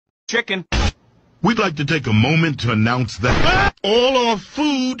chicken. We'd like to take a moment to announce that all our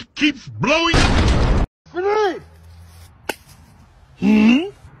food keeps blowing up. Grenade!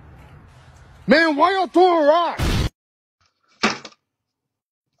 Man, why y'all throwing rocks?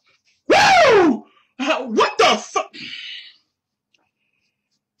 Woo! What the fuck?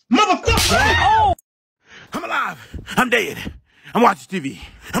 Motherfucker! Oh! I'm alive. I'm dead. I'm watching TV.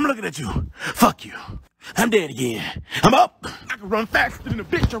 I'm looking at you. Fuck you. I'm dead again. I'm up. I can run faster than a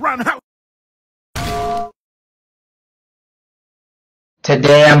bitch around the house.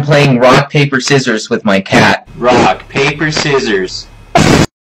 Today I'm playing rock, paper, scissors with my cat. Rock, paper, scissors.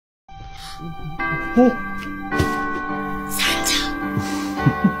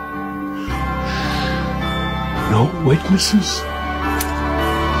 No witnesses?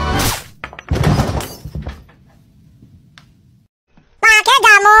 Pakai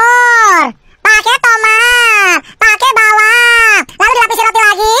jamur, pakai tomat, pakai bawang, lalu dilapisi roti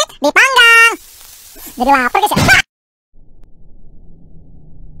lagi, dipanggang. Jadi lapar guys ya.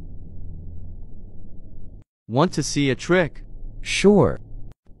 Want to see a trick? Sure.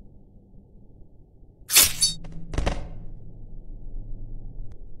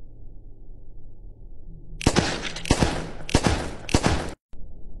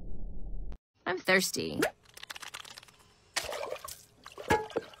 I'm thirsty.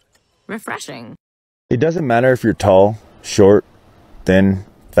 Refreshing. It doesn't matter if you're tall, short, thin,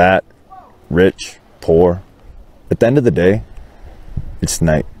 fat, rich, poor. At the end of the day, it's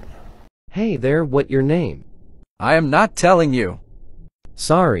night. Hey there, what your name? I am not telling you.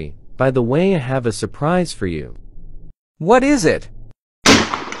 Sorry, by the way I have a surprise for you. What is it?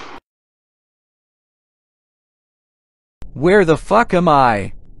 Where the fuck am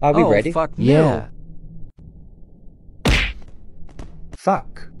I? Are we ready? Fuck no. Yeah.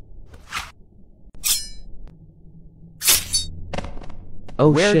 Fuck. Oh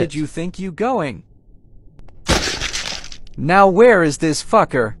Where shit. did you think you going? Now where is this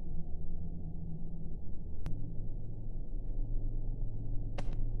fucker?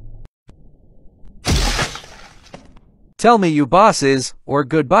 Tell me you bosses, or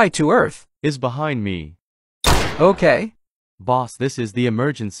goodbye to Earth. Is behind me. Okay. Boss, this is the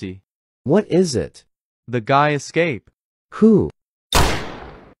emergency. What is it? The guy escaped. Who?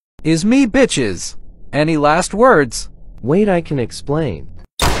 Is me bitches. Any last words? Wait, I can explain.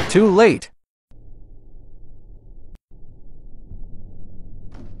 Too late.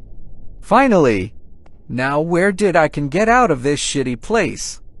 Finally. Now where did I can get out of this shitty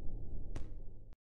place?